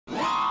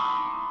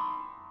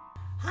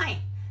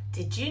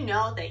Did you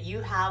know that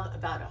you have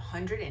about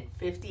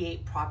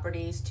 158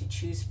 properties to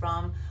choose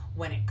from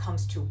when it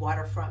comes to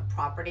waterfront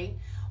property?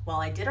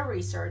 Well, I did a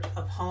research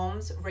of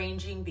homes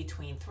ranging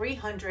between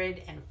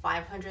 $300,000 and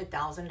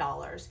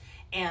 $500,000,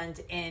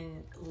 and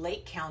in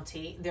Lake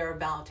County, there are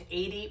about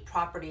 80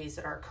 properties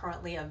that are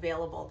currently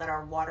available that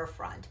are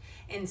waterfront.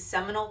 In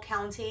Seminole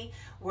County,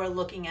 we're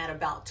looking at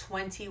about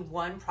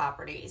 21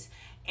 properties,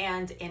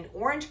 and in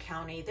Orange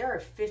County, there are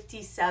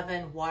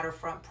 57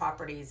 waterfront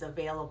properties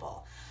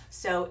available.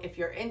 So if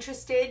you're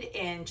interested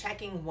in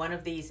checking one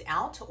of these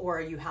out,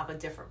 or you have a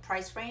different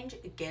price range,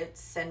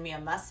 send me a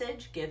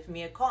message, give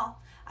me a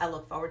call. I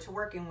look forward to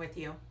working with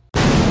you.